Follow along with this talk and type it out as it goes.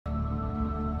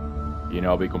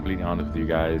I'll be completely honest with you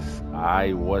guys.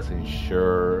 I wasn't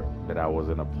sure that I was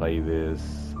gonna play this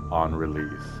on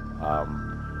release.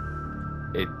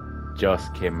 It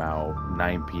just came out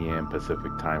 9 p.m.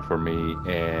 Pacific time for me,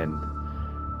 and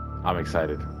I'm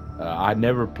excited. I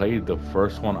never played the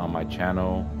first one on my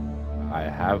channel. I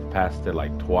have passed it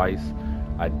like twice.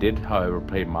 I did, however,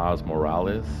 play Miles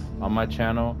Morales on my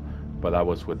channel, but that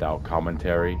was without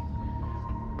commentary.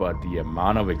 But the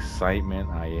amount of excitement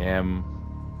I am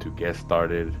to get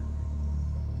started,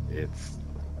 it's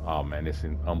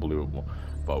unbelievable.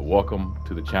 But welcome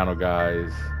to the channel,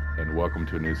 guys, and welcome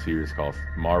to a new series called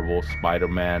Marvel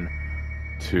Spider-Man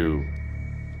 2.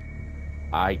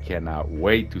 I cannot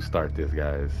wait to start this,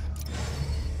 guys.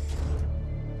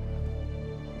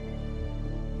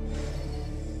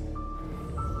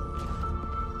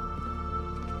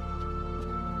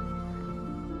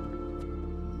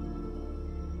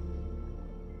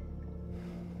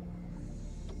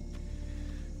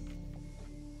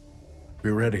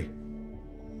 We're ready.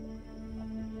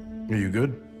 Are you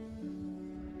good?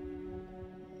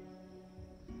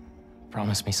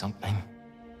 Promise me something.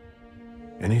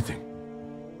 Anything.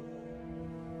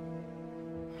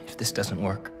 If this doesn't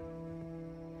work,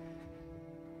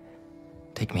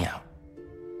 take me out.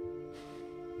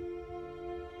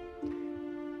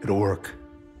 It'll work.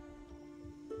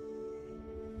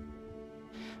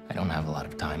 I don't have a lot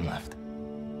of time left.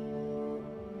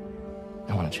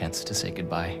 I want a chance to say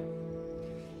goodbye.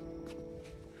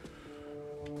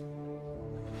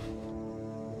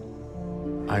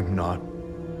 I'm not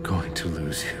going to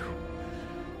lose you.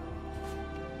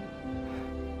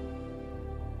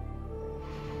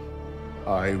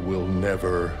 I will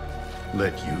never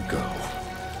let you go.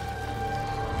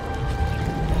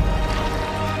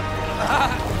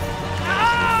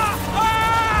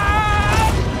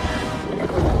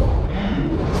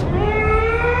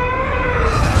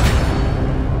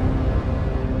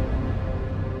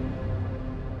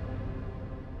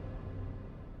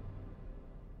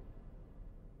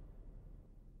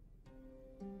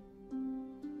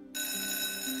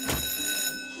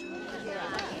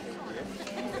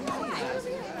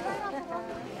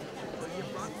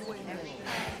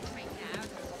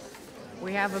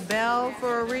 We have a bell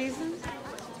for a reason.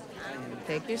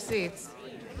 Take your seats.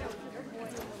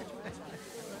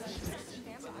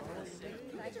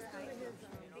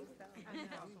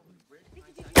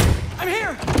 I'm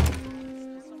here!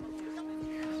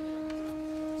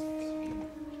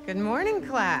 Good morning,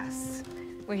 class.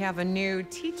 We have a new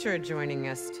teacher joining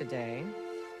us today.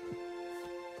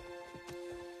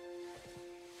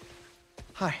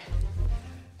 Hi,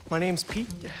 my name's Pete,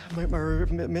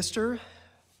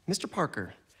 Mr.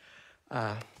 Parker.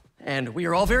 And we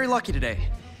are all very lucky today,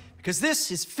 because this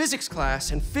is physics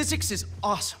class, and physics is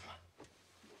awesome.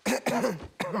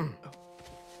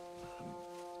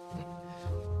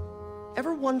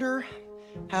 Ever wonder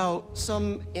how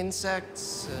some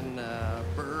insects and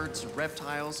birds,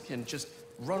 reptiles can just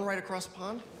run right across a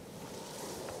pond?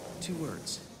 2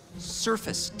 words: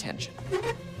 surface tension.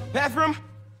 Bathroom?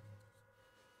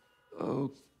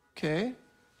 Okay.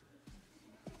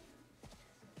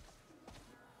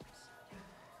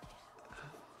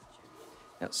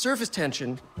 Now, surface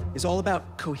tension is all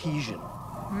about cohesion.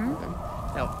 Okay?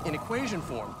 Now, in equation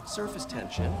form, surface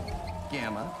tension,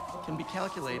 gamma, can be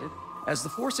calculated as the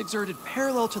force exerted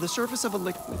parallel to the surface of a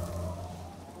liquid,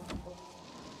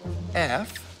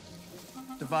 F,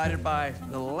 divided by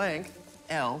the length,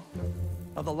 L,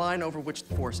 of the line over which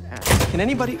the force acts. Can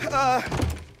anybody...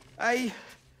 I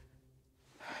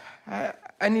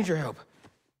need your help.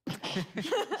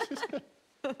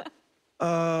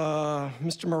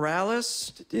 Mr.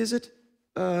 Morales, is it?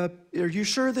 Are you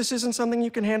sure this isn't something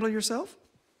you can handle yourself?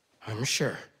 I'm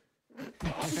sure.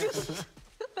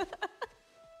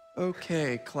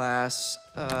 Okay, class.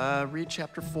 Read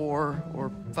chapter 4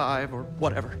 or 5 or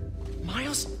whatever.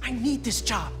 Miles, I need this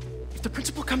job. If the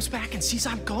principal comes back and sees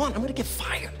I'm gone, I'm gonna get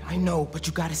fired. I know, but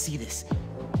you gotta see this.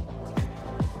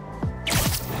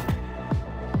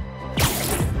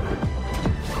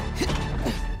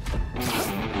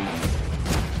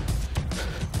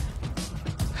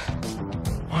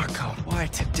 Marco, why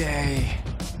today?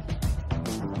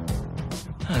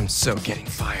 I'm so getting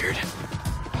fired.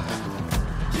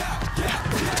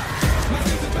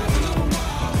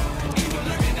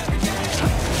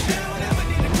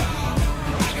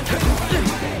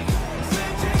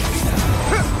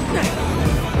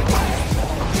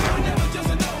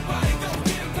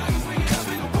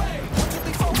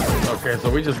 Okay,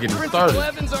 so we just getting Principal started.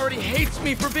 Evans already hates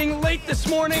me for being late this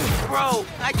morning. Bro,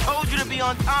 I told you to be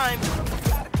on time.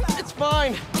 It's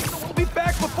fine. We'll be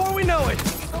back before we know it.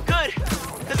 Good,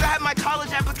 because I have my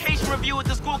college application review with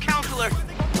the school counselor.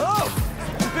 Oh,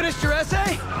 you finished your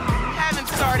essay? Haven't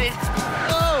started.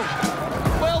 Oh,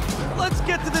 well, let's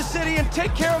get to the city and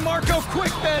take care of Marco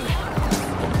quick then.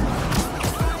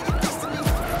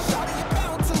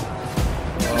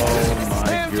 Oh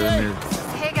my goodness.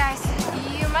 Hey guys,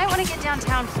 you might want to get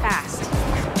downtown fast.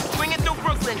 Swing it through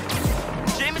Brooklyn.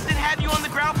 Jameson had you on the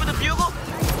ground for the bugle?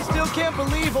 Still can't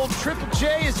believe old Triple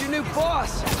J is your new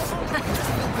boss.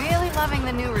 Really loving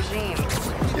the new regime.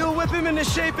 You'll whip him into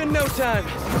shape in no time.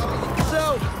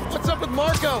 So, what's up with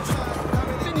Marco?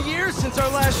 It's been years since our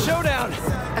last showdown.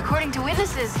 According to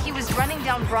witnesses, he was running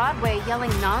down Broadway yelling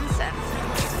nonsense.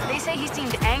 They say he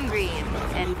seemed angry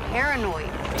and paranoid,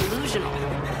 delusional.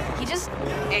 He just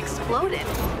exploded.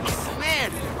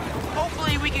 Man,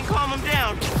 hopefully we can calm him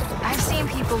down. I've seen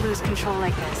people lose control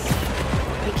like this.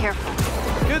 Be careful.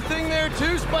 Good thing there are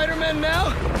two Spider-Men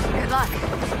now. Good luck.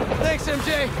 Thanks,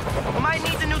 MJ. Might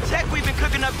need the new tech we've been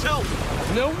cooking up too.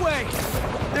 No way.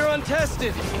 They're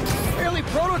untested. Barely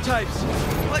prototypes.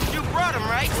 But you brought him,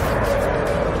 right?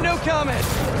 No comment.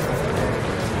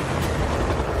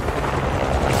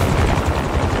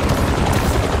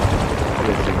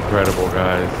 It's incredible,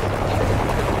 guys.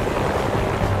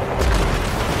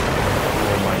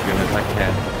 Oh my goodness, I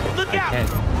can't. Look out!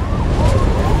 Can't.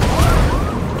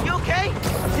 You okay?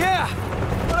 Yeah,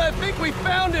 but I think we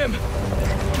found him.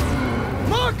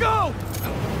 Marco!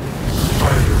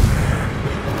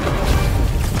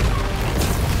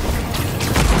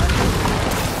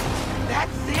 That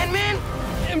Sandman?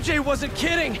 MJ wasn't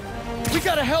kidding. We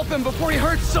gotta help him before he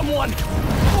hurts someone.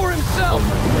 Or himself.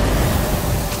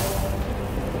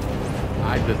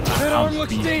 That arm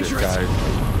looks dangerous.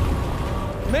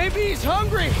 Guys. Maybe he's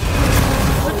hungry.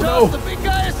 Oh, Toss the big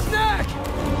guy a snack.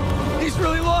 He's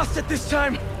really lost at this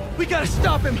time. We gotta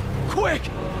stop him. Quick.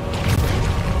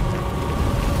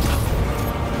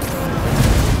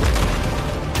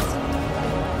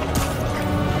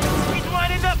 He's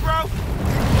winding up, bro.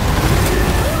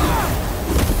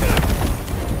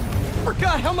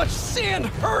 Forgot how much sand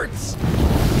hurts.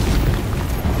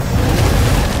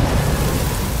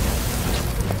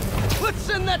 Let's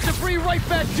send that debris right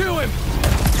back to him.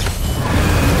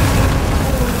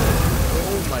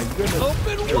 Oh my goodness.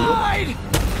 Open wide.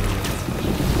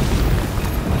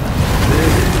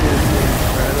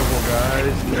 Incredible,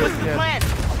 guys. What's the plan?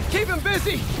 Keep him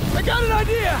busy. I got an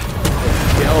idea.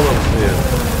 Scale of this.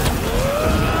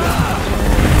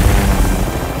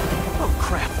 Oh,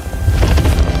 crap.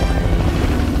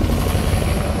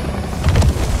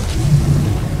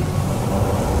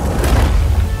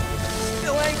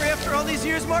 Still angry after all these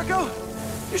years, Marco?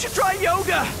 You should try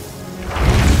yoga.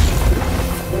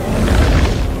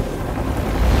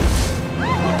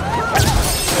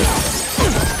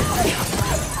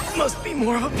 Must be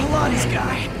more of a Pilates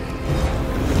guy.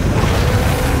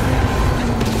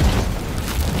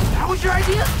 That was your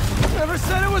idea? Never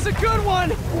said it was a good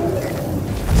one. It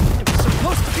was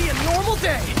supposed to be a normal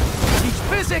day. Teach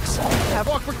physics, have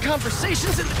awkward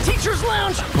conversations in the teacher's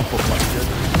lounge. Oh my goodness.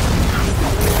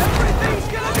 Everything's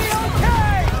gonna be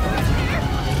okay.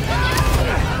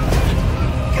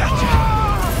 Gotcha.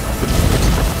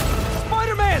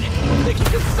 Spider-Man, think you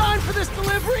can sign for this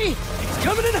delivery? It's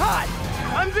coming in hot.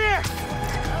 I'm there.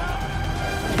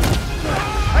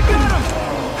 I got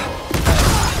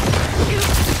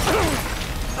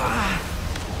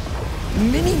him!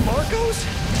 Mini Marcos?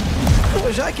 I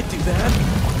wish I could do that.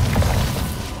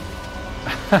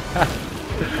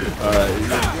 Alright.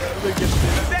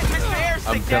 Bet Mr. Harris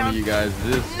I'm stick telling down. you guys,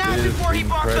 this Not is before he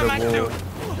barks on my incredible.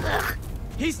 suit.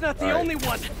 He's not the All right. only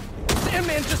one.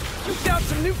 Sandman just kicked out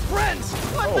some new friends.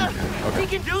 What the? He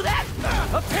can do that?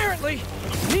 Apparently.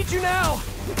 Need you now.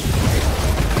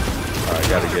 Alright,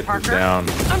 gotta get this down.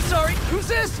 I'm sorry, who's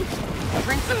this?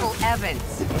 Principal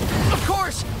Evans. Of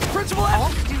course, Principal All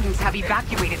F. students have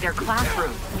evacuated their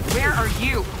classroom. Where are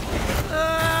you?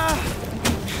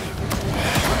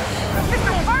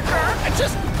 Mr. Parker! I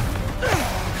just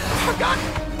forgot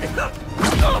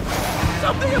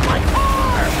something in my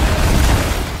car.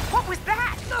 What was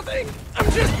that? Nothing.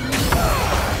 I'm just.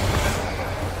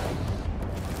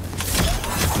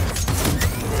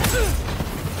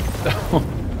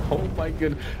 Oh my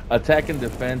goodness. Attack and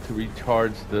defend to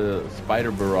recharge the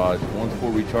spider barrage. Once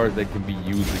full recharge, they can be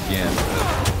used again.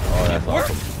 Oh, that's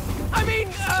awesome. I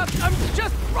mean, I'm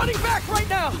just running back right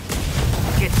now.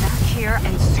 Get back here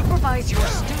and supervise your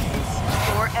students,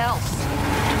 or else.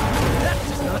 That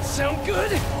does not sound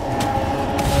good.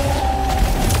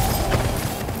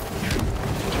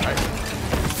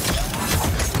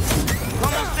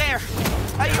 Almost there.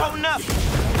 How you holding up?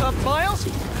 Miles?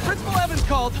 Principal Evans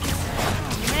called.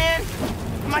 Man,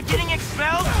 am I getting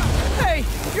expelled? Hey,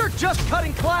 you're just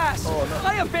cutting class. Oh, no.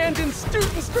 I abandoned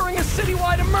students during a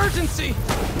citywide emergency.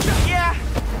 Yeah,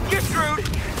 you're screwed.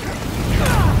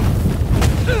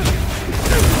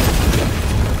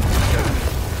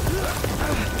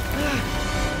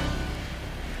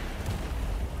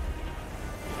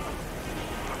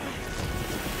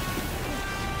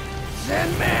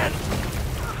 Sandman!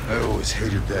 I always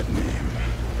hated that name.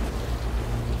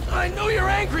 I know you're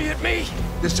angry at me.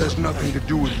 This has nothing to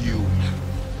do with you.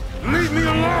 Leave me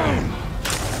alone!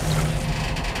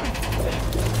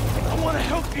 I want to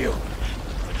help you.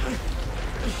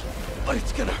 But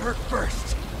it's gonna hurt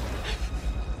first.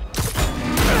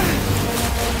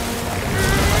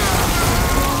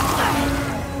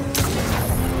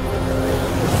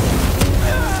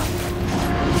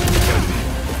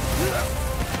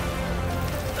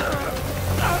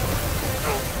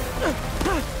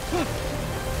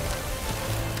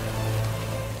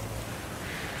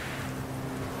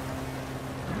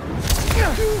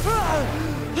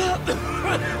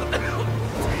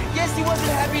 Guess he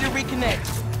wasn't happy to reconnect.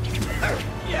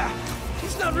 Yeah,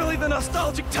 he's not really the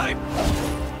nostalgic type.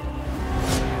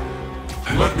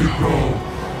 Let me go,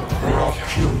 or I'll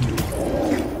kill you.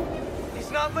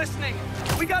 He's not listening.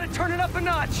 We gotta turn it up a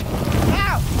notch.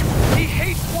 Ow! He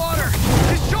hates water.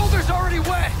 His shoulder's already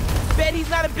wet. Bet he's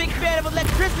not a big fan of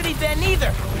electricity then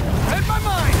either. Read my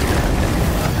mind.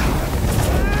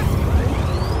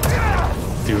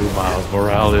 Dude, Miles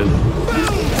Morales.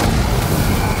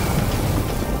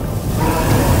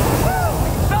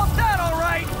 Felt that all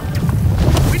right.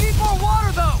 We need more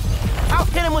water though. I'll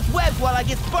hit him with webs while I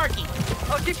get Sparky.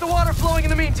 I'll keep the water flowing in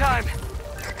the meantime.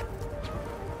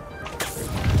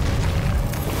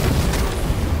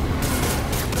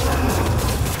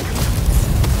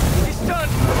 He's done.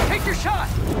 Take your shot.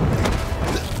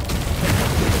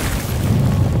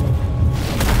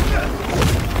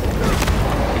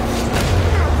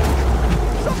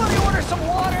 Somebody order some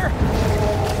water.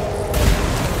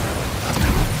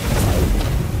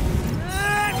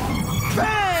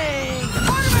 Bang!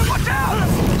 Spider-Man, watch out!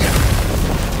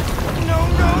 No,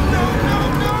 no, no, no,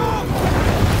 no!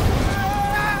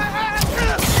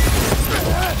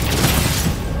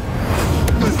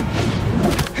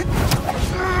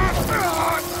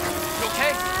 You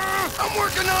okay? I'm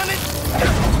working on it!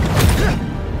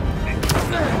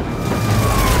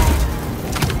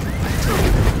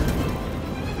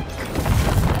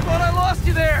 Thought I lost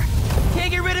you there.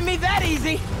 Can't get rid of me that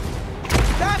easy.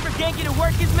 Time for Genki to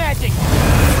work his magic.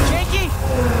 Genki,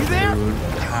 you there?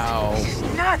 How?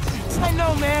 Nuts! I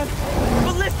know, man.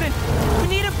 But listen, we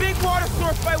need a big water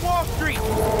source by Wall Street.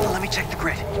 Let me check the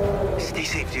grid. Stay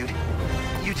safe, dude.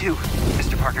 You too,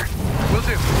 Mr. Parker. Will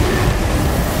do.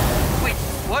 Wait,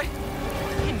 what?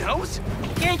 He knows?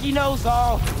 Genki knows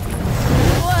all.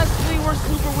 Plus, we were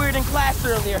super weird in class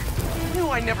earlier. Knew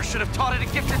I never should have taught at a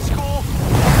gifted school.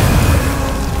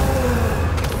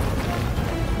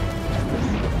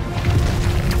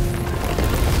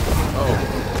 Oh,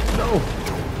 no.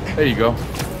 There you go.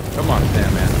 Come on,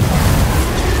 Sandman.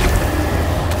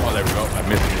 Oh, there we go. I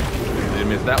missed it. Didn't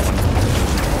miss that one.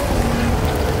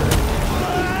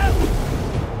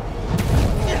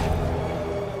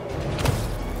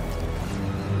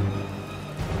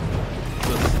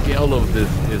 The scale of this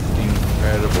is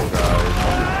incredible,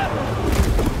 guys.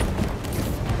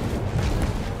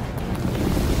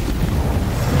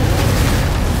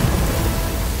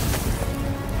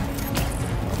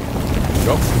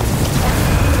 Go. I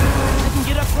can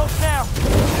get up close now.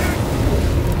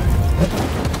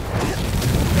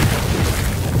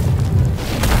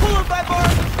 Pull up by borrow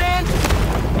some sand.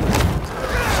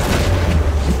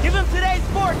 Give him today's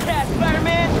forecast,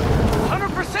 Spider-Man.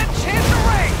 100% chance of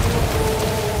rain.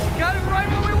 Got him right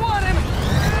where we want him.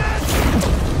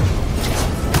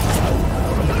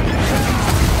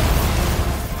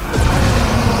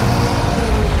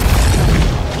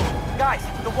 Guys,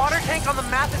 the water tank on the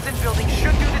Matheson building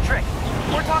should do the trick.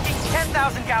 We're talking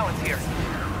 10,000 gallons here.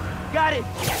 Got it.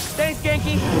 Thanks,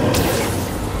 Genki.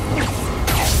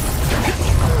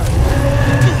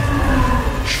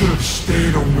 Should have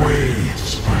stayed away,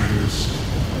 spiders.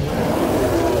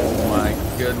 Oh my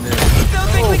goodness. Still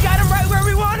think we got him right where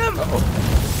we want him?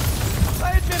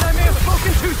 I admit I may have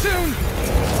spoken too soon.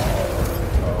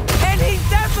 And he's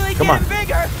definitely Come getting on.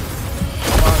 bigger.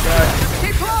 Come on, guys.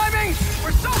 Keep climbing.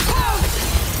 We're so close.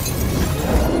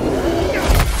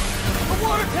 The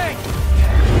water tank.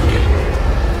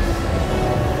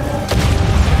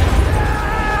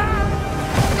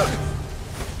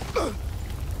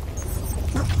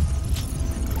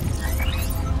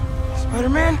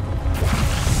 Spider-Man?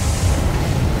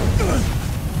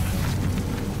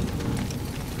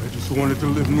 I just wanted to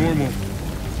live normal.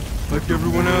 Like like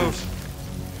everyone else.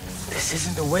 This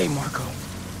isn't the way, Marco.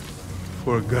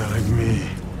 For a guy like me,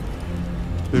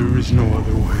 there is no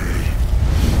other way.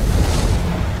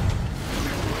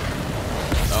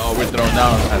 Oh, we're thrown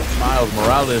down as Miles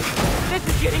Morales. This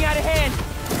is getting out of hand.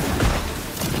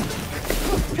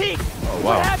 Pete! Oh,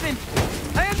 wow. What happened?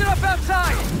 I ended up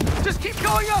outside. Just keep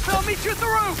going up and I'll meet you at the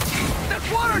roof. That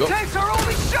water tank's our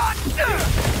only shot.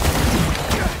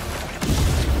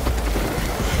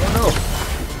 Oh no.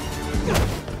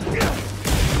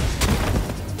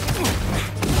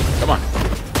 Come on.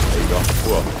 There you go.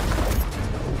 Whoa.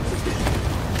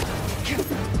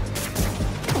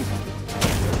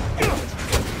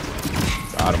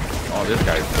 Got him. Oh, this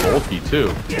guy's bulky too.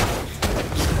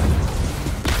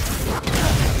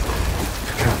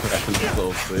 That's so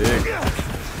sick.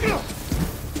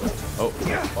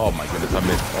 Oh my goodness, I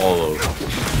missed all those.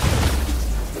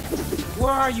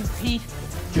 Where are you, Pete?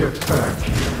 Get back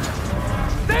here.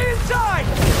 Stay inside!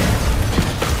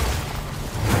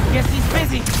 Guess he's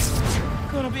busy.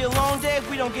 Gonna be a long day if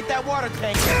we don't get that water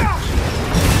tank.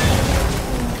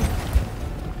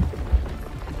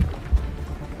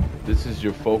 This is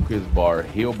your focus bar.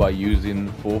 Heal by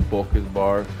using full focus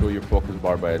bar. Fill your focus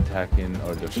bar by attacking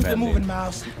or defending. Keep it moving,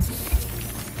 Miles.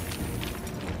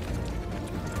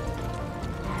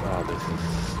 Oh,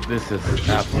 this is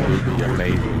absolutely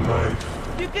amazing.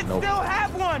 You can still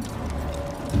have one!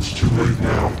 It's too late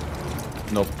now.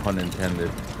 No pun intended.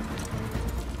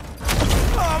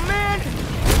 Oh, man!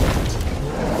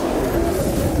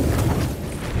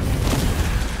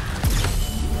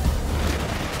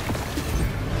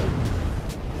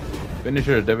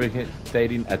 Finisher are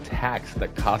devastating attacks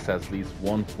that cost at least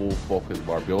one full focus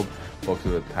bar. Build focus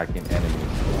with attacking enemies.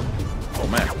 Oh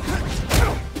man.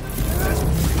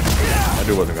 That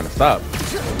dude wasn't gonna stop.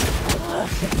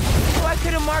 Why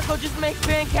couldn't Marco just make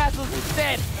fan castles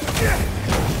instead?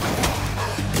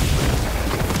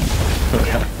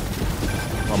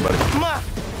 Come on, buddy. Ma,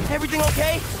 everything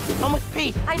okay? I'm with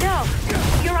Pete. I know.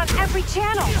 You're on every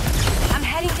channel. I'm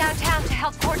heading downtown to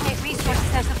help coordinate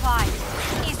resources and supplies.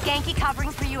 Is Genki covering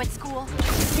for you at school?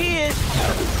 He is.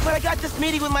 But I got this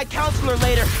meeting with my counselor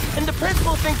later, and the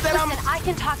principal thinks that Listen, I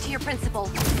can talk to your principal,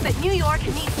 but New York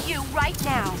needs you right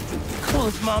now.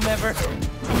 Coolest mom ever. And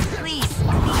please,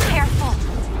 be careful.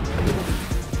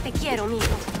 Te quiero,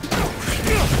 mijo.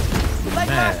 Like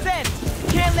Ma said,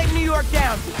 can't let New York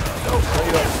down.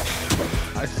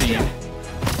 I see you.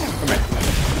 Come here.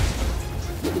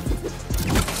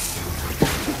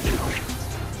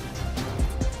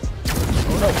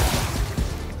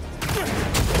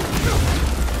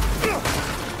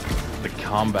 The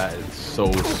combat is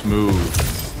so smooth.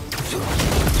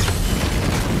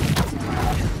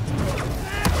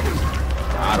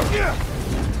 Got him.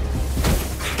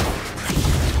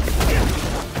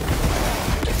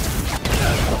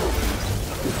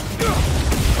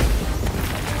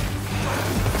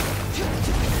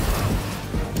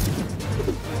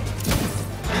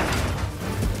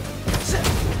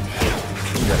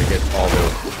 You gotta get all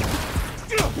those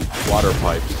water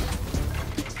pipes.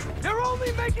 You're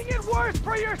only making it worse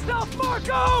for yourself,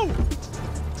 Marco!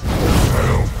 I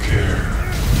don't care.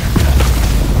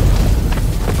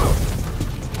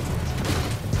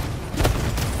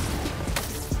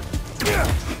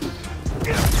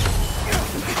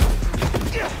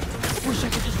 Wish I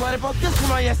could just write about this for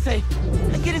my essay.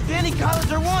 And get into any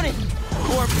college I wanted.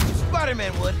 Or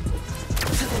Spider-Man would.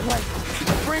 Right.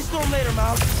 Brainstorm later,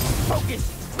 Miles.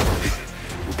 Focus.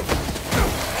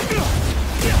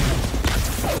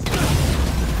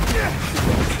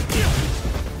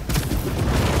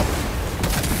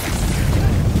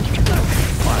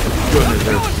 Goodness,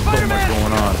 there's so much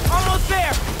going on. Almost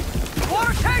there.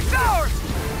 Water tank's ours!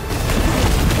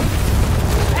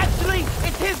 Actually,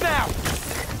 it's his now.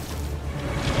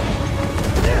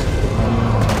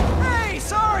 Hey,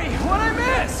 sorry, what'd I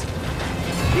miss?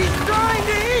 He's trying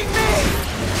to eat me!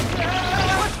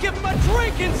 Let's give him a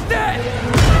drink instead!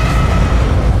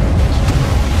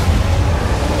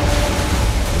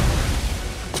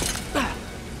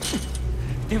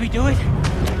 Did we do it?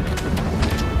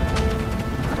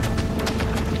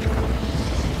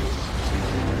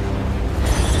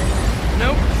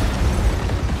 Nope.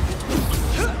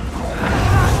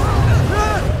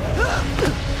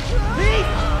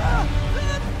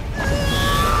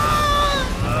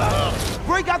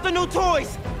 Break out the new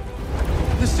toys!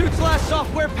 The suit's last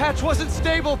software patch wasn't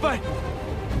stable, but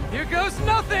here goes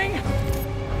nothing!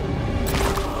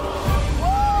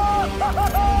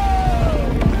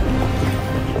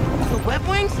 The web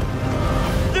wings?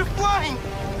 They're flying!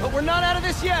 But we're not out of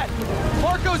this yet.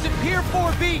 Marco's at Pier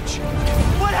 4 Beach.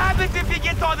 What happens if he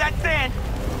gets all that sand?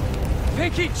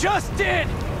 think he just did!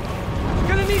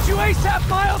 Gonna need you ASAP,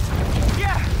 Miles!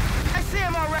 Yeah, I see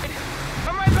him all right.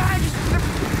 I'm right behind you.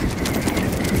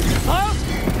 Miles?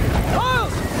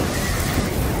 Miles!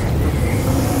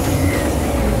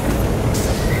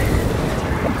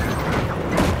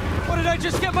 What did I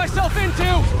just get myself into?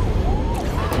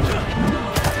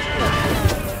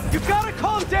 You gotta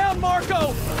calm down,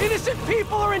 Marco! Innocent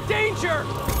people are in danger!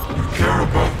 You care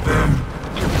about them,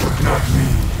 but not me.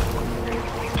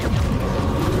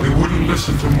 They wouldn't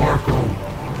listen to Marco,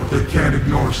 but they can't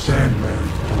ignore Sandman.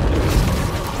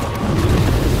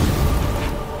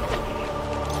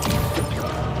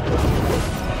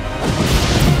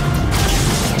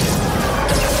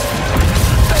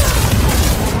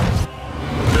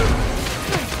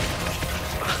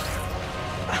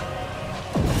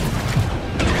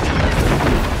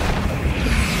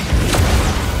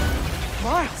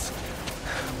 Miles!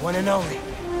 One and only.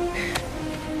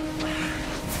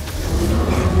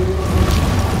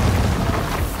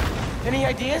 Any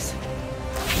ideas?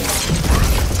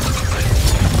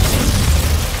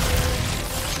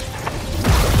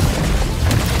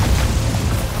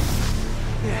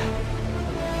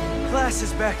 Yeah. Class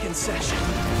is back in session.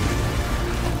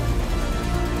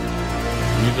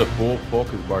 Use a full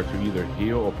focus bar to either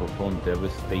heal or perform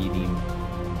devastating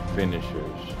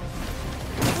finishers.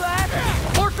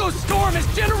 Marco's storm is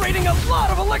generating a lot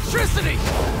of electricity!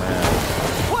 Man.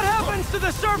 What happens to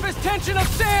the surface tension of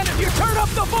sand if you turn up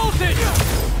the voltage?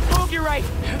 Oh, you're right.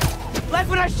 Like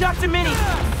when I shot the mini.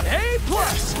 A+.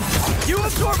 You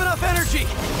absorb enough energy.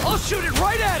 I'll shoot it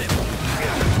right at him.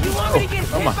 You want me to get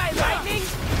hit by lightning?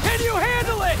 Can you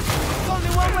handle it? There's only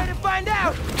one way to find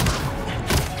out.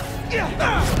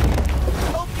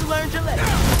 Hope you learned your lesson.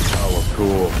 That was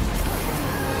cool.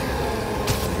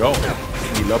 Go.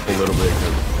 Heal up a little bit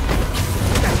because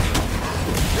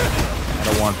I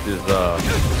don't want this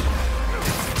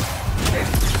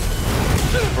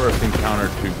first encounter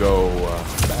to go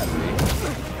badly.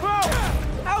 Bro,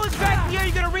 how exactly are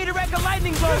you gonna redirect a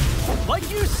lightning bolt? Like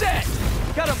you said,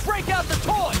 gotta break out the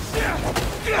toys.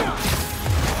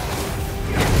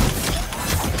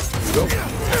 Go.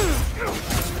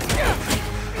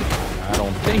 I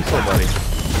don't think so, buddy.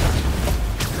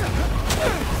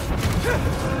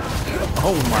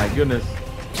 Oh my goodness.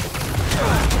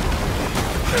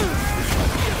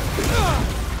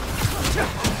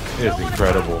 It's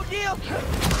incredible.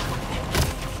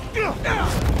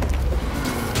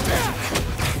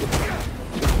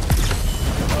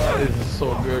 Oh, this is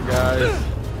so good, guys.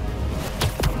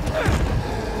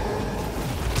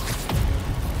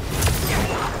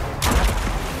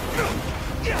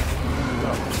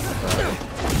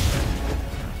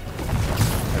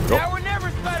 Now or never,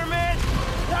 Spider-Man.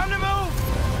 Time to move.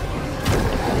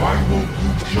 Why won't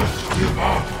you just give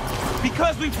up?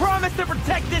 Because we promised to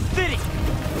protect this city.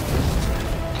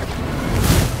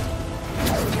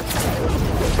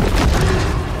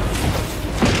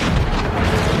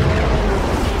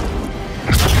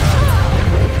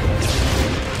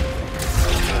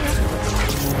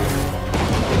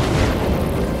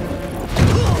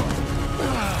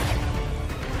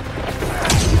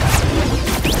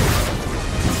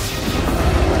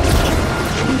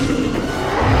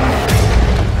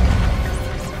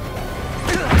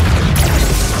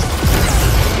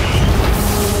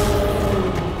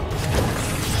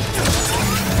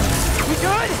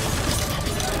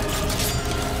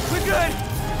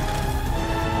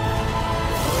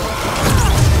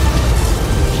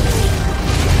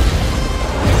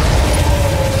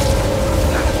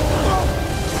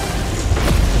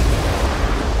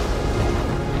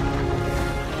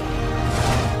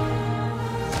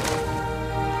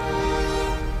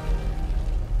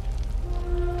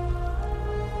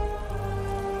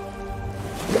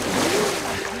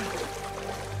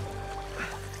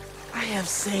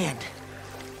 Sand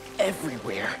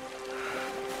everywhere.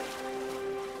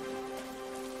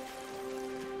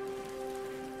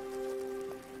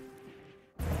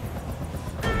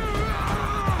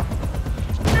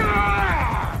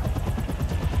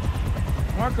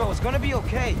 Marco, it's gonna be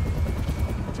okay.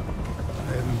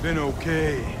 I haven't been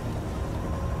okay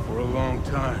for a long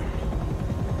time.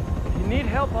 If you need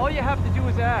help, all you have to do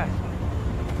is ask.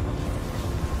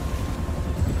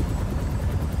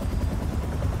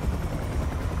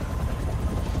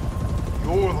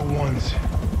 You're the ones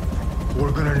who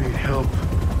are gonna need help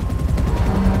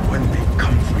when they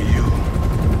come for you.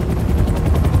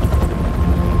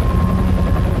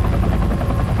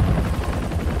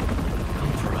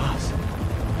 Come for us.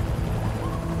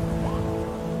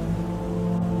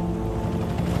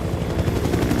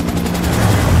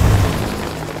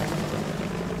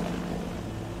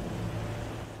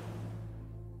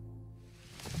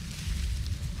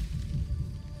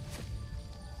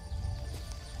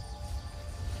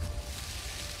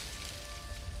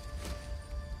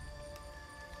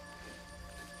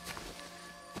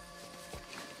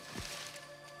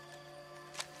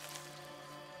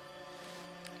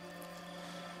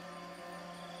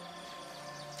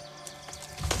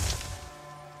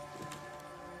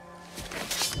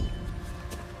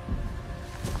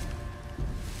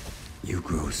 You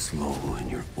grow slow in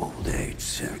your old age,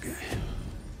 Sergei.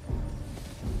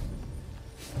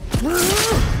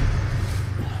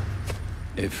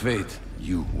 A fate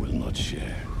you will not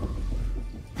share.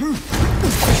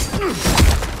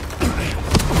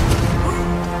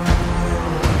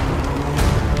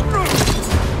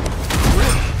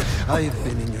 I've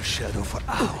been in your shadow for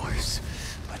hours,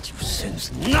 but you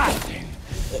sense nothing.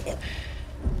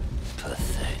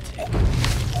 Pathetic.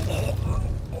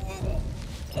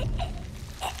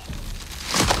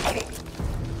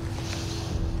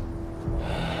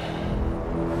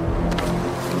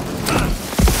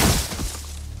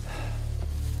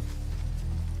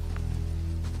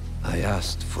 I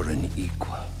asked for an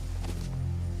equal.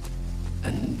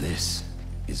 And this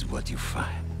is what you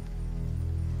find.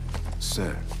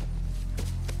 Sir,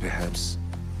 perhaps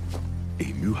a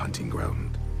new hunting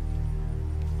ground.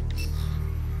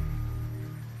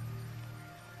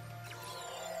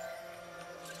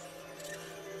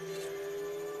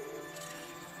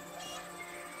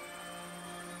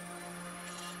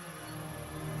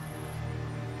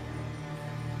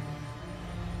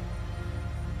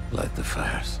 Light the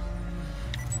fires.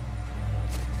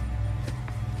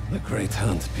 The great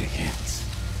hunt begins.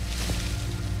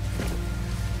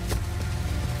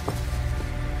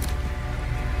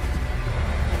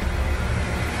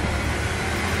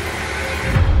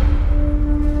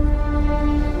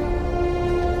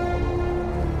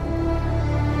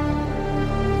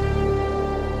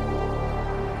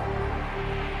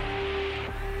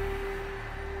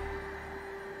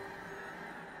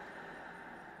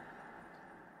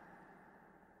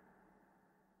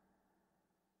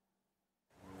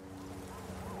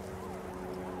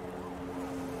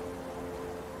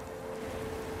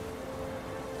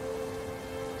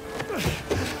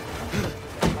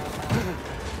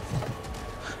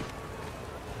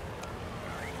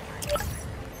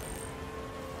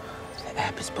 The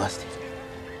app is busted.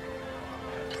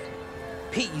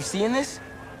 Pete, you seeing this?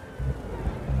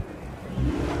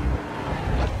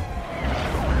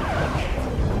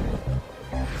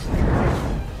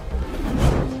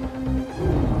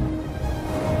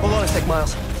 Hold on a sec,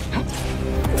 Miles.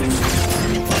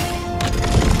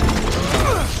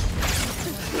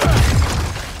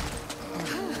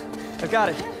 I got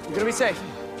it. You're gonna be safe.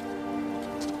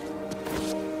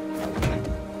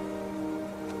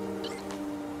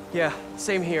 Yeah,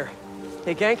 same here.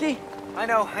 Hey, Genki? I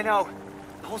know.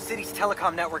 The whole city's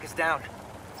telecom network is down.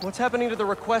 What's happening to the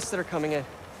requests that are coming in?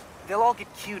 They'll all get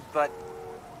queued, but...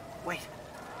 Wait.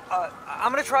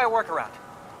 I'm gonna try a workaround.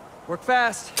 Work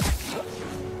fast.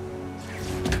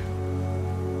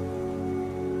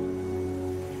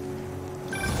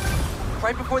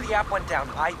 Right before the app went down,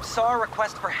 I saw a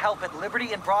request for help at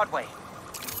Liberty and Broadway.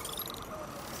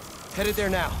 Headed there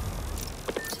now.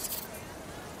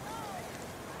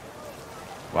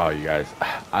 Wow, you guys,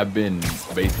 I've been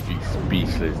basically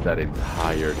speechless that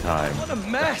entire time. What a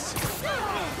mess!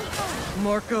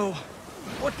 Marco,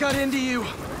 what got into you?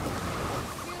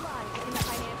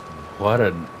 What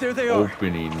an There they are.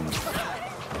 opening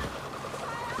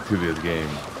to this game.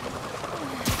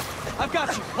 I've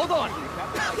got you. Hold on.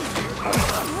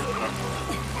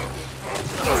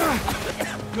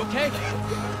 You okay?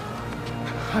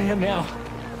 I am now.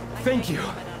 Thank you.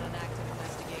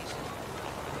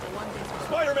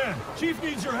 Spider-Man! Chief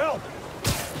needs your help!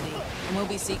 And we'll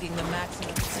be seeking the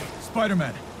maximum...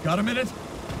 Spider-Man, got a minute?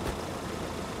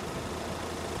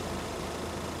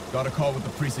 Got a call with the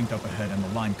precinct up ahead and the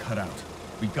line cut out.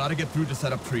 We gotta get through to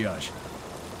set up triage.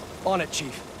 On it,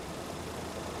 Chief.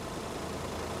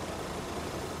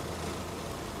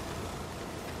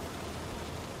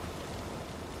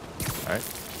 Alright.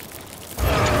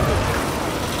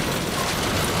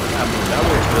 I mean, that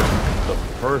was just the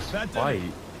first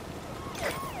fight.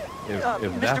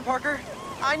 Mr. Parker,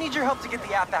 I need your help to get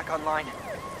the app back online.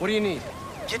 What do you need?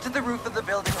 Get to the roof of the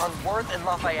building on Worth and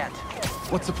Lafayette.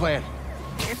 What's the plan?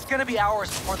 It's gonna be hours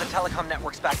before the telecom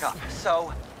network's back up,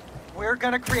 so we're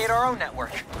gonna create our own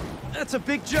network. That's a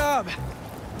big job.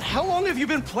 How long have you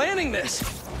been planning this?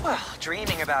 Well,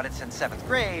 dreaming about it since 7th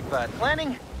grade, but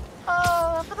planning,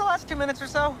 for the last 2 minutes or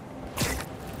so.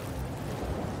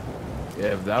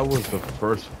 Yeah, if that was the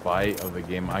first fight of the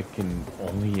game, I can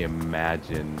only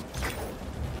imagine.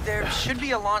 There should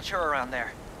be a launcher around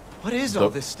there. What is all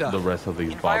this stuff? The rest of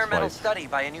these boss Environmental fights. study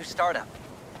by a new startup.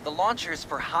 The launcher's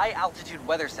for high-altitude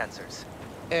weather sensors.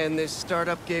 And this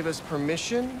startup gave us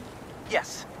permission?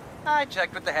 Yes. I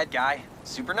checked with the head guy.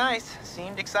 Super nice.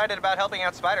 Seemed excited about helping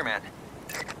out Spider-Man.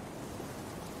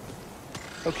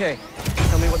 Okay,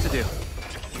 tell me what to do.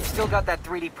 You've still got that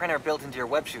 3D printer built into your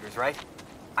web shooters, right?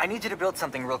 I need you to build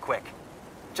something real quick.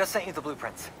 Just sent you the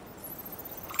blueprints.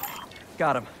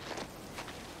 Got him.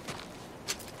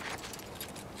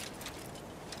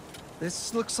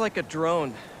 This looks like a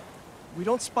drone. We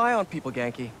don't spy on people,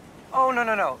 Genki. Oh,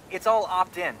 no. It's all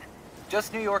opt-in.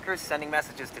 Just New Yorkers sending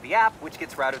messages to the app, which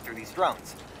gets routed through these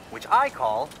drones, which I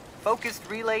call Focused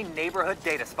Relay Neighborhood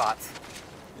Data Spots.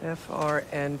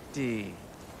 FRND.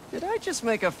 Did I just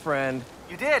make a friend?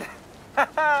 You did!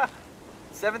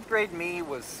 7th grade me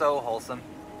was so wholesome.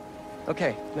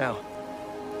 Okay, now,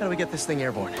 how do we get this thing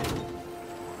airborne?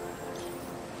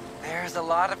 There's a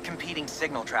lot of competing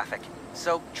signal traffic,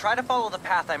 so try to follow the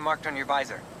path I marked on your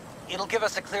visor. It'll give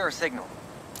us a clearer signal.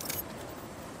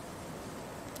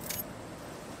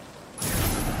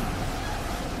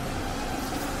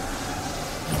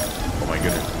 Oh my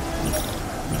goodness.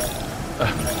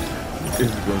 This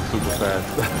is going super fast.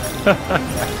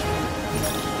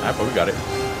 Alright, but we got it.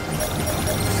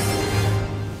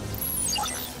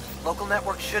 Local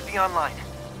network should be online.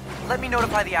 Let me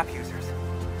notify the app users.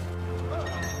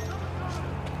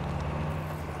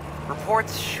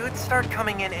 Reports should start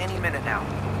coming in any minute now.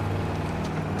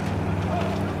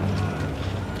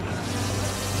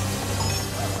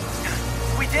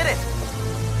 We did it!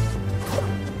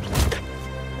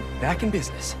 Back in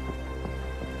business.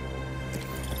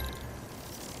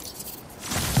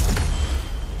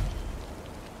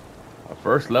 Our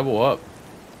first level up.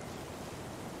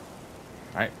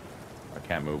 Alright. I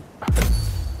can't move.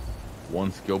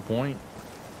 1 skill point.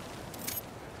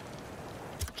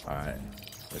 Alright.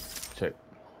 Let's check.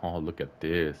 Oh, look at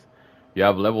this. You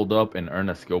have leveled up and earned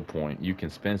a skill point. You can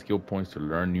spend skill points to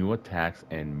learn new attacks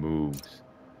and moves.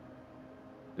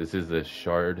 This is a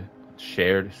shared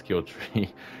skill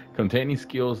tree containing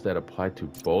skills that apply to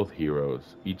both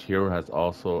heroes. Each hero has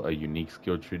also a unique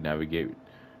skill tree. Navigate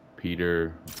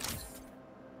Peter.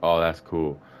 Oh, that's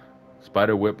cool.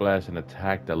 Spider Whiplash, an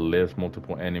attack that lifts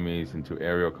multiple enemies into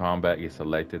aerial combat, is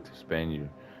selected to spend your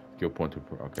skill point to...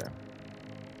 Okay.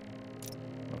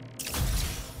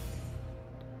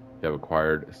 You have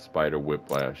acquired Spider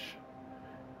Whiplash.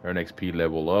 Earn XP,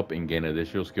 level up, and gain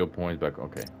additional skill points back.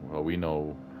 Okay, well, we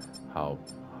know how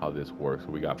this works.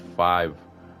 We got 5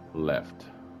 left.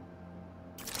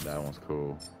 That one's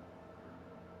cool.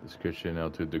 Description: L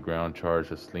to the ground,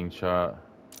 charge a slingshot.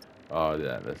 Oh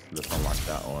yeah, let's unlock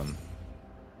that one.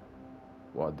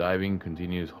 While diving,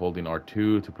 continues holding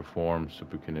R2 to perform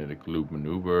superkinetic loop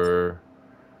maneuver.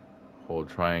 Hold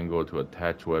triangle to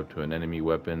attach web to an enemy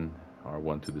weapon.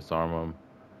 R1 to disarm them.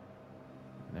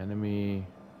 Enemy.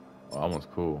 Oh, that one's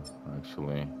cool,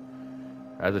 actually.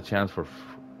 Has a chance for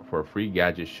a free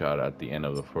gadget shot at the end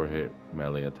of the 4-hit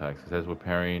melee attack. Successful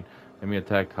parrying. Enemy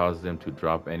attack causes them to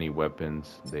drop any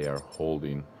weapons they are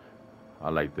holding.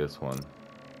 I like this one.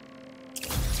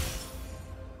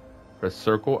 Press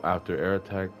circle after air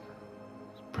attack.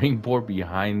 Springboard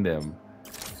behind them.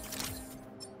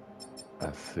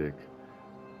 That's sick.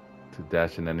 To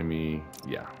dash an enemy.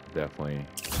 Yeah, definitely.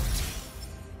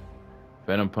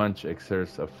 Venom punch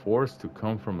exerts a force to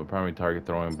come from the primary target,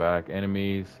 throwing back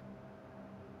enemies.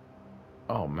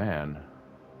 Oh man.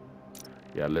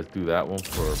 Yeah, let's do that one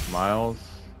for Miles.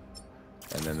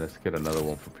 And then let's get another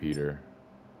one for Peter.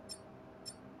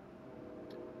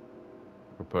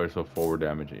 Prepare yourself forward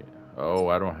damaging. Oh,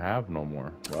 I don't have no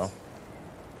more. Well.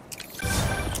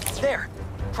 There!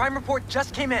 Crime report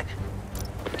just came in.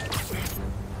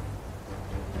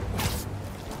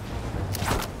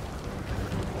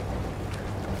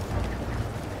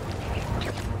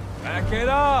 Back it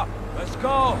up! Let's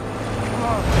go! Come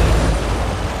on.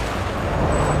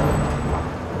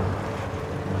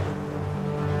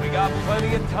 We got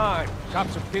plenty of time.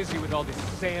 Cops are busy with all this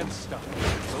sand stuff.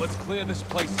 So let's clear this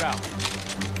place out.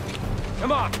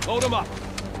 Come on, load him up!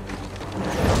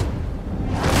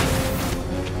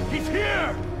 He's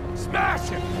here! Smash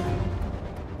him!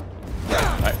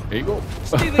 Alright, here you go.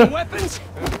 Stealing weapons?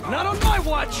 Not on my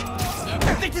watch!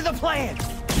 Stick to the plan!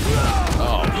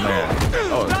 Oh man.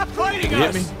 Oh, stop fighting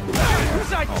us! Me?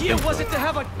 Whose idea was it to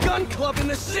have a gun club in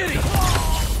the city?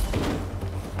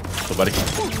 Somebody.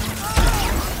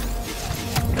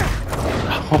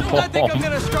 I think I'm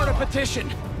gonna start a petition.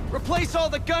 Replace all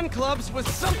the gun clubs with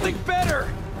something better.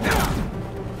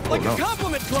 Like a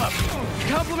compliment club.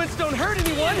 Compliments don't hurt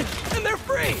anyone, and they're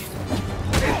free.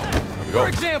 For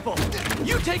example,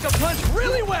 you take a punch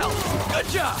really well. Good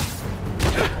job.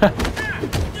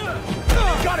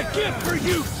 Got a gift for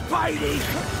you, Spidey.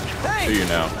 Hey, see you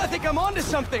now. I think I'm onto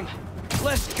something.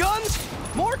 Less guns,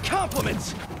 more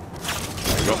compliments.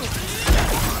 There you go.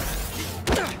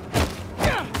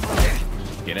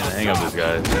 Get in the hang of this,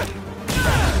 guys.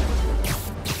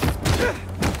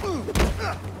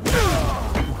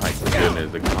 My goodness,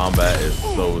 the combat is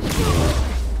so smooth.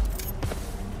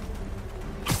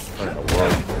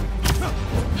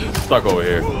 stuck over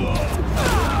here.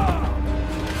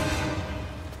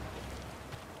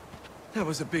 That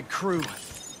was a big crew,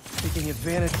 taking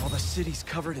advantage while the city's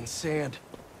covered in sand.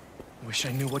 Wish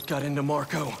I knew what got into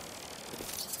Marco.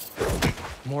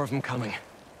 More of them coming.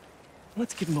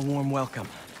 Let's give him a warm welcome,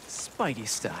 Spidey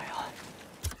style.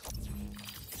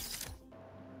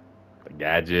 The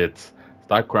gadgets.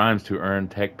 Stop crimes to earn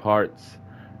tech parts.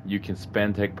 You can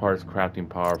spend tech parts crafting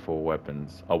powerful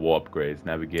weapons. Wall upgrades.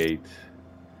 Navigate.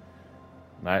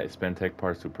 Spend tech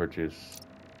parts to purchase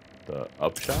the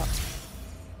upshot.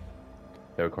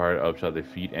 They require upshot.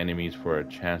 Defeat enemies for a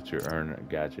chance to earn a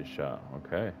gadget shot.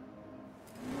 Okay.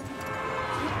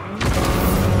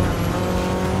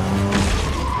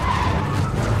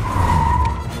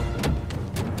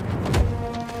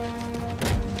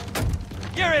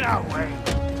 You're in our way.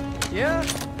 Yeah,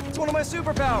 it's one of my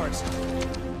superpowers.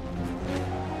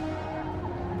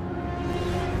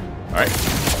 All right.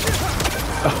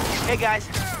 Hey guys,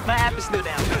 my app is still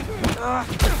down.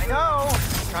 I know.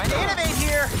 Trying to innovate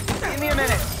here. Give me a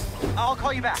minute. I'll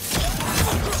call you back.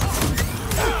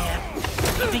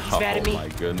 You think he's mad at me? Oh my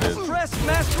goodness. Stress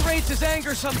masquerades as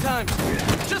anger sometimes.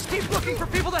 Just keep looking for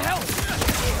people to help.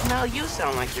 No, you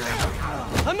sound like you're angry.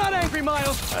 I'm not angry,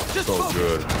 Miles. That's Just so focus.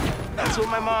 good. That's what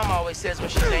my mom always says when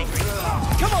she's angry.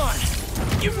 Come on.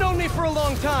 You've known me for a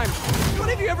long time. When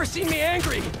have you ever seen me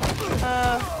angry?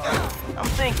 I'm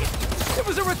thinking. It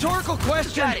was a rhetorical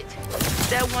question. Got it.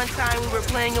 That one time we were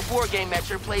playing a board game at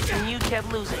your place and you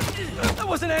kept losing. I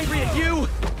wasn't angry at you.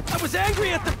 I was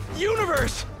angry at the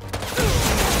universe.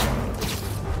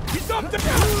 He's up the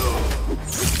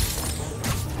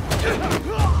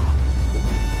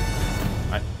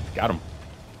I got him.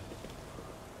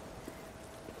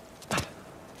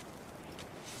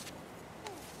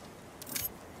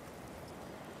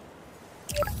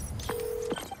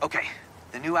 Okay,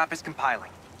 the new app is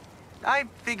compiling. I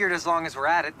figured as long as we're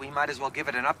at it, we might as well give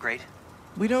it an upgrade.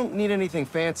 We don't need anything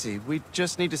fancy. We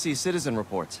just need to see citizen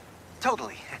reports.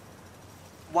 Totally.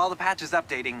 While the patch is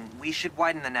updating, we should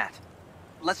widen the net.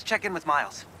 Let's check in with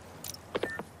Miles.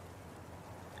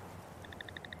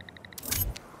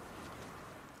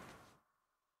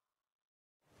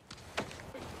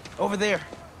 Over there.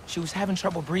 She was having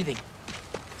trouble breathing.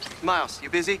 Miles,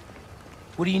 you busy?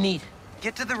 What do you need?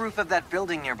 Get to the roof of that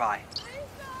building nearby.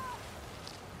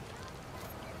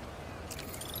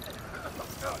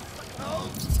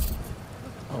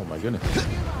 Oh my goodness.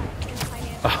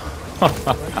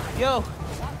 Yo,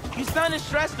 you sounded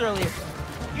stressed earlier.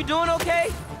 You doing okay?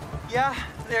 Yeah,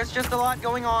 there's just a lot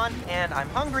going on, and I'm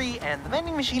hungry, and the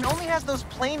vending machine only has those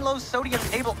plain low sodium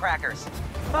table crackers.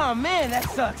 Oh man, that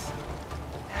sucks.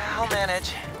 I'll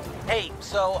manage. Hey,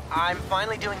 so I'm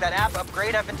finally doing that app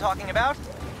upgrade I've been talking about,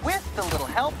 with a little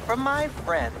help from my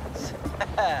friends.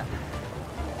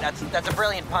 That's a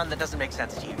brilliant pun that doesn't make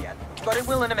sense to you yet, but it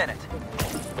will in a minute.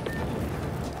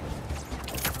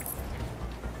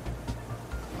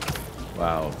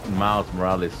 Wow, Miles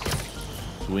Morales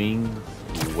swings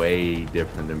way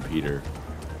different than Peter.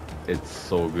 It's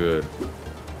so good.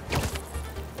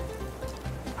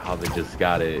 How they just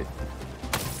got it,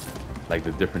 like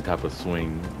the different type of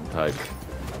swing type.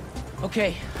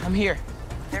 Okay, I'm here.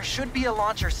 There should be a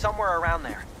launcher somewhere around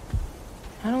there.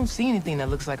 I don't see anything that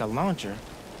looks like a launcher.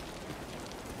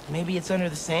 Maybe it's under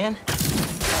the sand?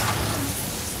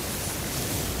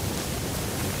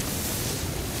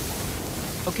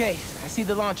 Okay, I see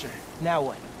the launcher. Now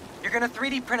what? You're gonna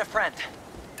 3D print a friend.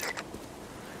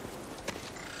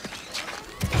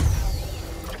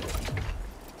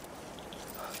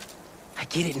 I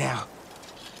get it now.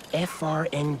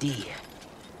 FRND.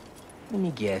 Let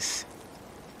me guess.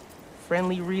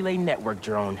 Friendly Relay Network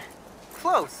drone.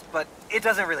 Close, but it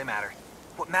doesn't really matter.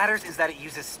 What matters is that it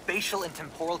uses spatial and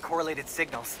temporal correlated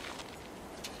signals.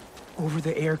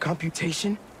 Over-the-air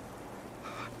computation?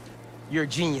 You're a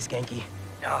genius, Genki.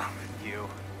 Oh, you.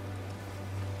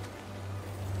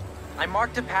 I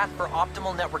marked a path for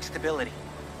optimal network stability.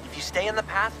 If you stay in the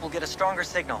path, we'll get a stronger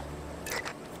signal.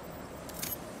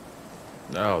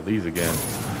 Oh, these again.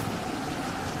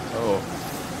 Oh.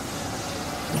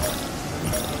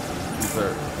 These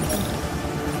are...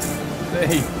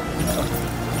 Hey!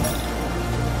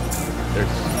 They're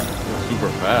super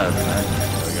fast, man.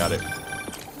 I got it.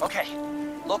 Okay,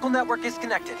 local network is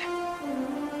connected.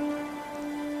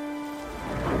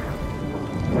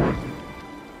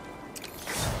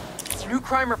 New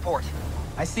crime report.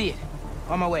 I see it.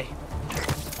 On my way.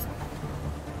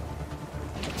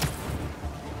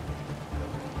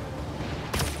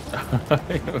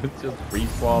 It was just free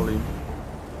falling.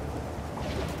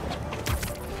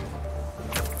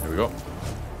 Here we go.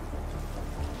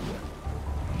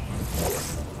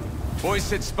 Boys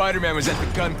said Spider-Man was at the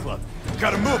gun club.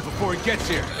 Gotta move before he gets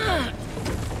here.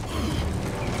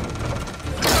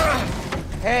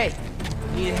 Hey,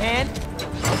 need a hand?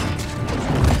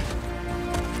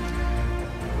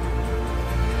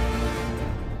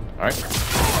 All right.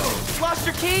 Lost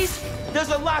your keys? There's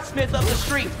a locksmith up the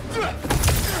street.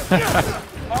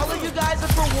 All of you guys are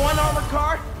for one armored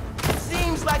car?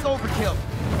 Seems like overkill.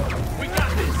 We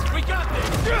got this! We got this!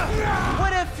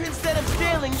 What if instead of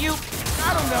stealing you,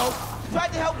 I don't know,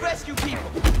 tried to help rescue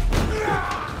people?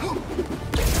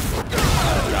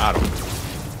 Got him.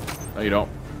 No, you don't.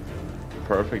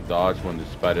 Perfect dodge when the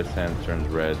spider sense turns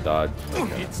red. Dodge.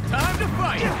 Okay. It's time to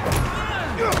fight!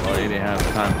 Oh, he didn't have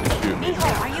time to shoot me.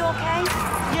 Mijo, are you okay?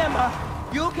 Yeah, Ma.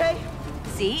 You okay?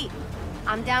 See?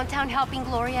 I'm downtown helping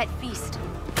Gloria at Feast.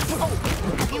 Oh,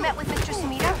 have you met with Mr.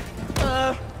 Sumida?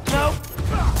 No.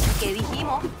 Que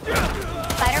dijimos?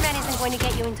 Spider-Man isn't going to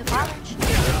get you into college.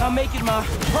 I'll make it, Ma.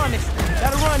 Promise.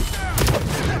 Gotta run.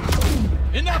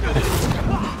 Enough of this!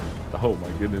 Oh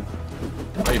my goodness.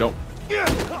 No, you don't.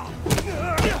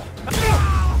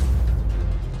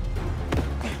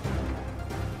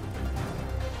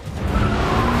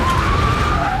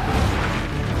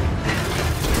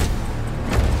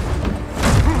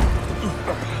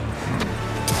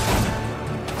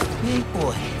 Hey,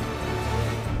 boy.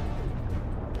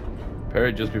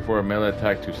 Parry just before a melee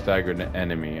attack to stagger the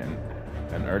enemy, and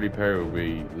an early parry will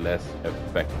be less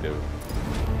effective.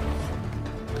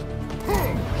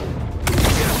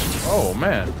 Oh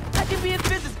man. I could be in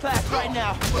physics class right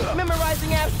now,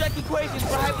 memorizing abstract equations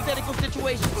for hypothetical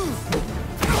situations.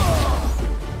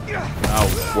 That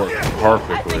would work I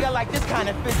perfectly. think I like this kind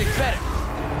of physics better.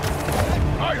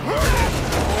 Oh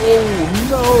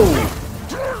no!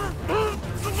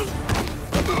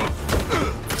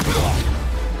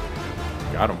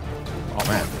 Got him. Oh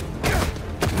man.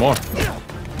 Come on.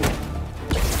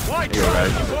 Why Here,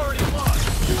 guys. you've already lost?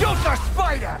 Shoot the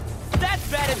spider!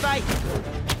 That's bad advice.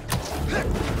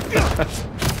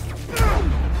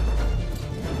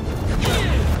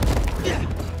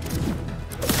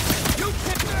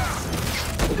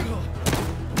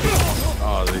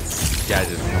 Oh, this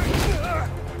gadget is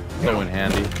so in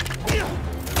handy.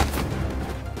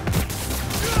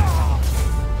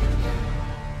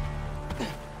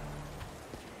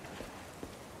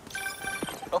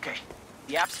 Okay,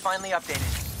 the app's finally updated.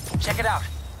 Check it out.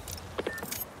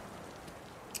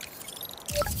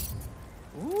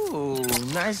 Ooh,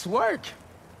 nice work.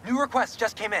 New request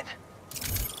just came in.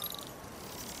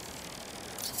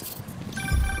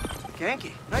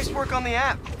 Ganke, nice work on the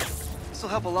app. This will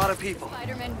help a lot of people.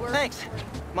 Spider-Man work. Thanks.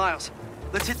 Miles,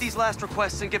 let's hit these last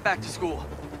requests and get back to school.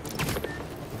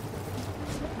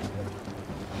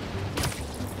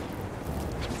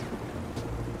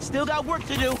 Still got work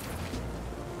to do.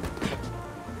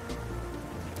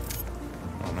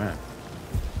 Oh man.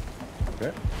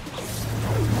 Okay.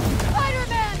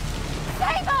 Spider-Man!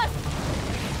 Save us!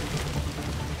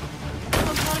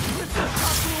 Some kind of crystal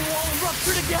shot through a wall and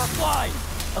ruptured a gas line.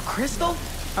 A crystal?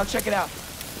 I'll check it out.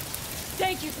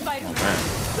 Thank you, Spider-Man.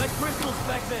 That crystal's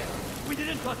back there. We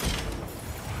didn't touch it.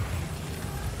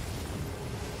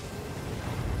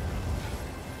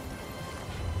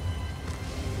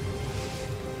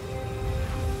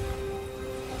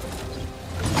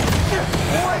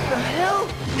 What the hell?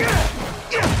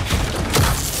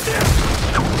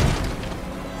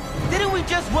 Didn't we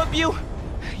just whoop you?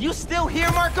 You still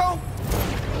here, Marco?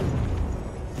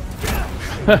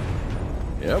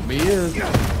 Yep, he is. Oh,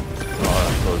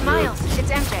 that's so good. Miles, it's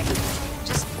MJ.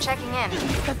 Just checking in.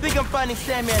 I think I'm finding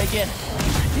Sandman again.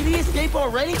 Did he escape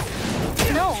already?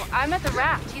 No, I'm at the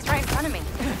raft. He's right in front of me.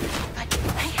 But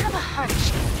I have a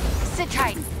hunch. Sit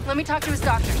tight. Let me talk to his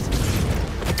doctors.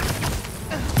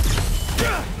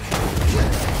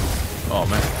 Oh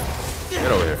man.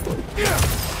 Get over here. There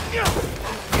you go.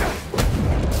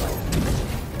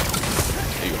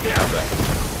 Have that.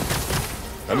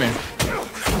 Come here.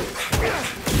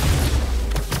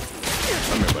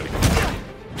 Come here, buddy.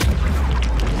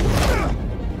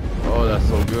 Oh, that's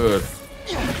so good.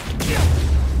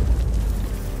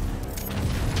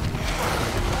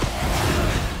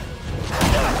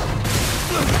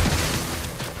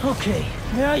 Okay,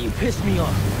 now you pissed me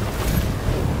off.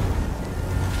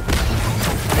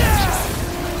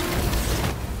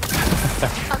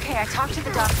 Okay, I talked to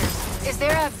the doctors. Is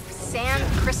there a sand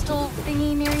crystal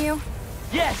thingy near you?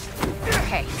 Yes.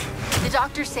 Okay. The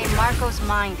doctors say Marco's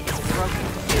mind is broken.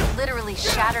 Literally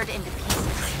shattered into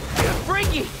pieces.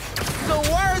 Freaky! So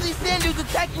why are these sand dudes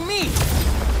attacking me?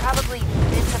 Probably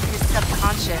bits of his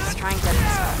subconscious trying to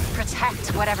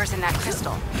protect whatever's in that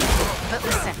crystal. But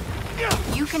listen,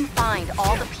 you can find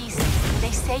all the pieces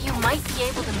They say you might be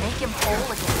able to make him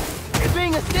whole again.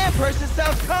 Being a stand person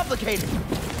sounds complicated.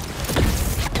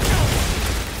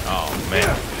 Oh,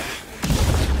 man.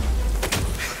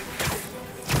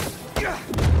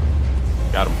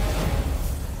 Got him.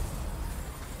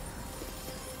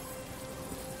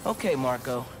 Okay,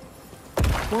 Marco.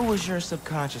 What was your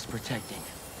subconscious protecting?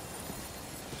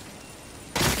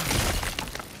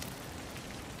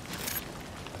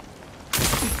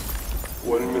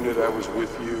 One minute I was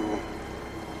with you,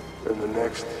 and the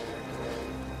next,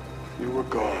 you were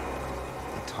gone.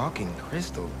 A talking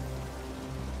crystal.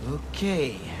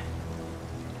 Okay.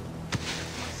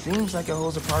 Seems like it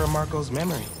holds a part of Marco's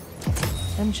memory.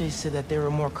 MJ said that there were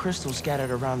more crystals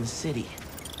scattered around the city.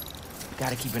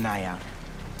 Gotta keep an eye out.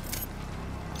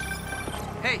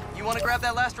 Hey, you want to grab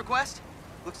that last request?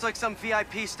 Looks like some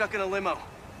VIP stuck in a limo.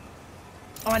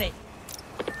 On it.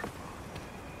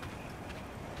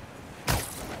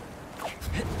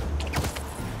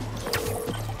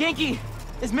 Genki,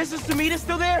 is Mrs. Sumida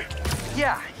still there?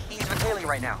 Yeah, he's with Haley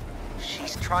right now.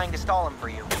 She's trying to stall him for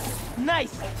you.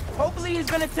 Nice. Hopefully he's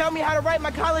gonna tell me how to write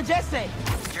my college essay.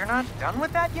 You're not done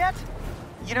with that yet?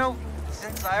 You know,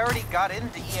 since I already got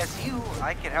into ESU,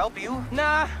 I could help you.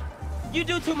 Nah, you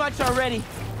do too much already.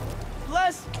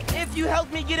 Plus, if you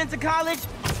helped me get into college,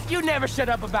 you never shut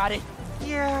up about it.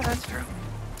 Yeah, that's true.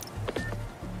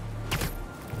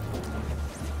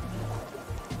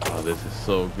 Oh, this is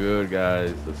so good,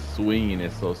 guys. The swinging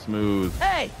is so smooth.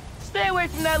 Hey, stay away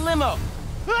from that limo.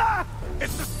 Ah!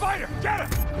 It's the spider! Get him!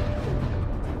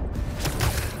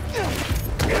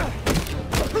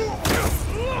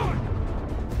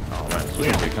 Oh, man.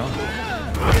 Swinging big, huh?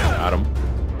 Got him.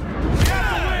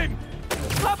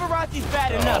 Paparazzi's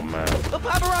bad enough. Oh, man. The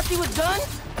paparazzi with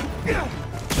guns?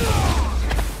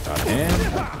 Got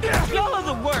him. Y'all are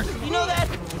the worst. You know that?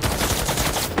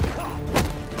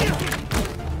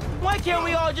 Why can't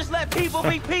we all just let people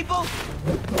be people?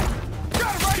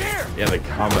 Got him right here! Yeah, the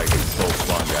combat is so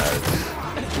fun,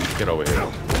 guys. Get over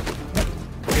here.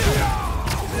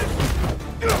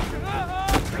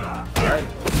 Alright.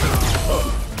 Oh,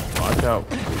 watch out.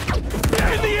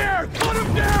 In the air! Cut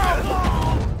him down!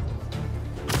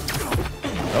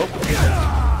 Nope.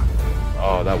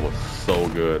 Oh, that was so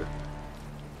good.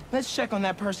 Let's check on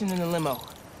that person in the limo.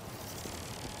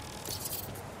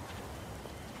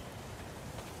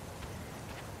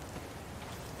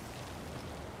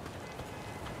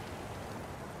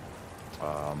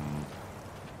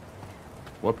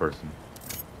 What person?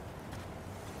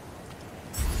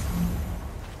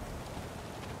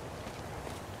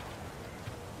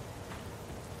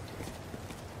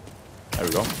 There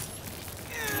we go.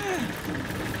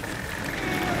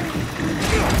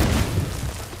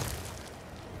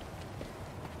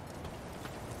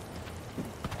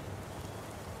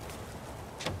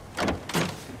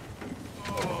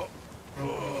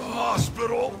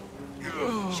 Hospital.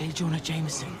 J. Jonah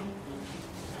Jameson.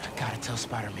 I gotta tell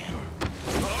Spider-Man.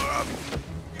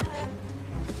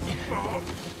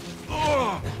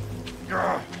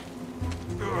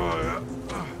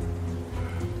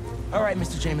 All right,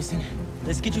 Mr. Jameson.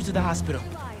 Let's get you to the hospital.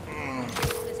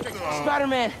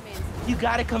 Spider-Man, you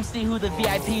gotta come see who the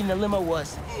VIP in the limo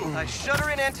was. I shudder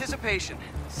in anticipation.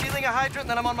 Sealing a hydrant,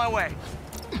 then I'm on my way.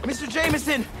 Mr.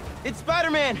 Jameson, it's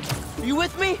Spider-Man. Are you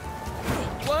with me?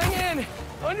 Flying in!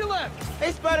 On your left!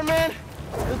 Hey, Spider-Man.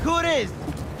 Look who it is.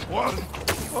 What?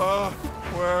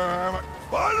 Where am I?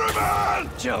 Spider-Man!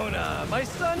 Jonah, my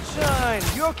sunshine!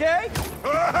 You okay?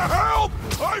 Help!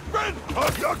 I've been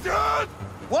abducted!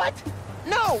 What?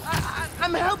 No,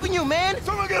 I'm helping you, man.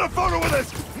 Someone get a photo with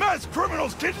this! Mass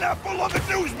criminals kidnap beloved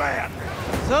newsman!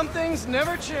 Some things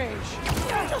never change.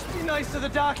 Just be nice to the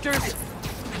doctors.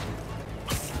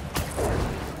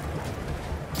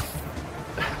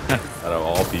 Out of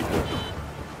all people.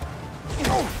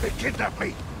 Oh, they kidnapped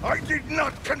me! I did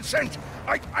not consent!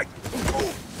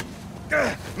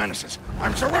 Menaces!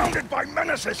 I'm surrounded by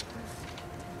menaces!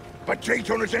 But J.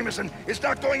 Jonah Jameson is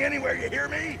not going anywhere, you hear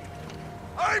me?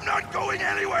 I'm not going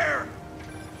anywhere!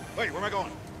 Wait, where am I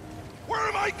going? Where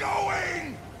am I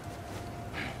going?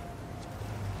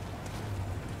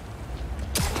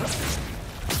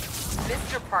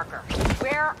 Mr. Parker,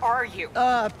 where are you?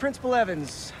 Principal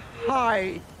Evans.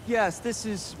 Hi. Yes, this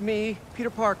is me, Peter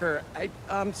Parker.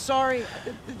 I'm sorry.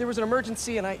 There was an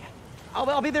emergency, and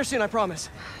I'll be there soon, I promise.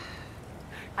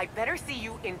 I better see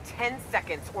you in 10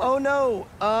 seconds or... Oh, no.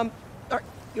 All right,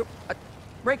 you're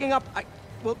breaking up.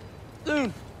 Well,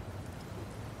 soon.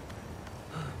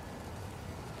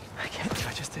 I can't believe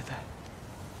I just did that.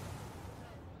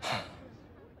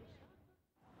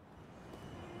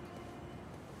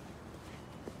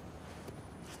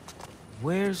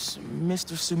 Where's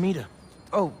Mr. Sumida?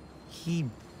 Oh, he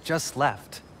just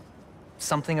left.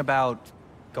 Something about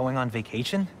going on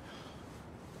vacation?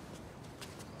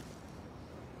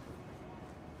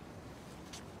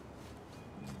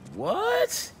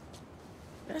 What?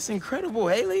 That's incredible,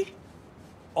 Haley.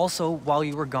 Also, while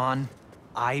you were gone,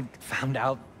 I found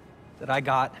out that I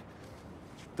got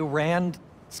the Rand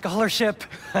scholarship.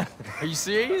 Are you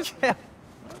serious? Yeah.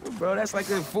 Bro, that's like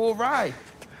a full ride.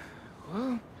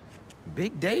 Well,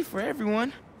 big day for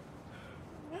everyone.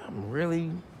 I'm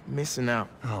really missing out.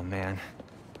 Oh, man.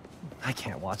 I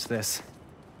can't watch this.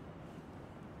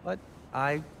 But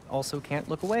I also can't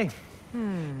look away.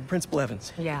 Principal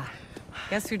Evans. Yeah.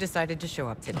 Guess who decided to show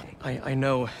up today? I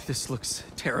know this looks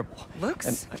terrible.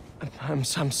 Looks? And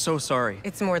I'm so sorry.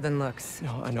 It's more than looks.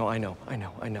 No, I know. And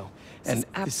this is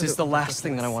absolutely the last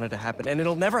thing that I ridiculous. wanted to happen, and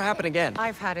it'll never happen again.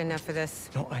 I've had enough of this.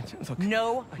 No, look.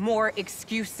 No more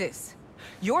excuses.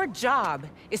 Your job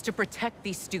is to protect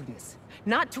these students,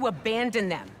 not to abandon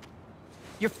them.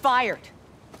 You're fired.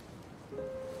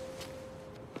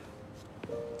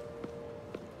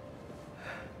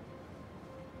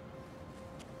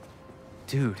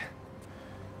 Dude,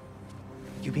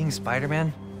 you being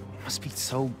Spider-Man must be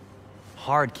so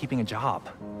hard keeping a job.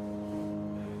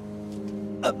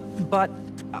 But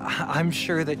I'm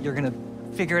sure that you're gonna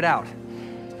figure it out.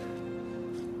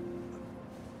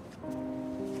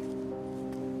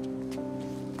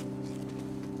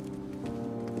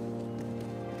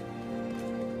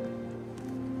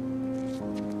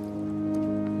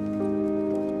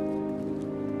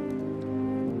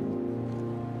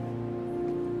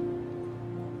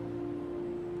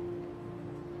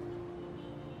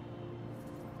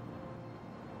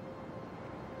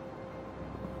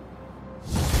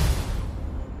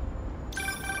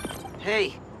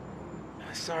 Hey,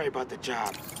 sorry about the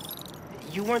job.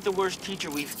 You weren't the worst teacher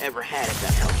we've ever had, if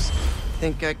that helps.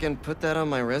 Think I can put that on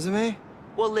my resume?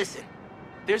 Well, listen.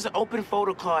 There's an open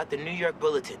photo call at the New York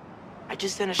Bulletin. I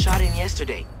just sent a shot in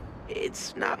yesterday.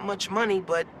 It's not much money,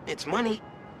 but it's money.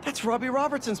 That's Robbie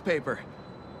Robertson's paper.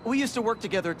 We used to work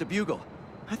together at the Bugle.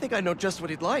 I think I know just what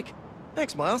he'd like.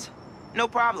 Thanks, Miles. No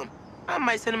problem. I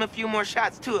might send him a few more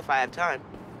shots, too, if I have time.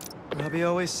 Robbie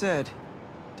always said,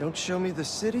 don't show me the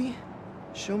city,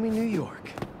 show me New York.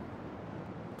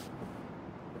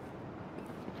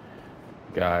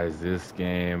 Guys, this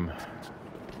game,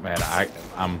 man,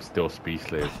 I'm still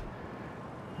speechless.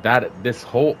 This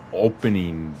whole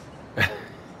opening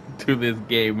to this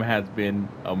game has been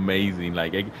amazing.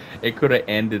 Like it could have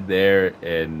ended there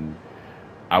and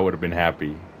I would have been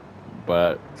happy.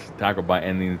 But talk about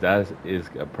endings, that is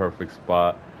a perfect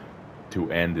spot to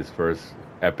end this first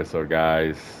episode,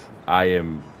 guys. I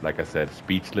am, like I said,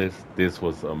 speechless. This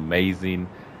was amazing.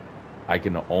 I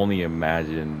can only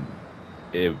imagine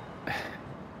if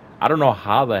I don't know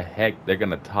how the heck they're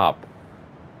gonna top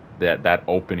that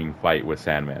opening fight with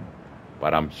Sandman,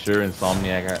 but I'm sure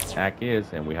Insomniac is,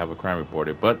 and we have a crime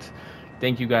reporter. But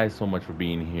thank you guys so much for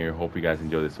being here. Hope you guys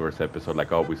enjoyed this first episode.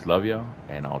 Like always, love y'all,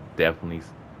 and I'll definitely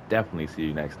see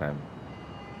you next time.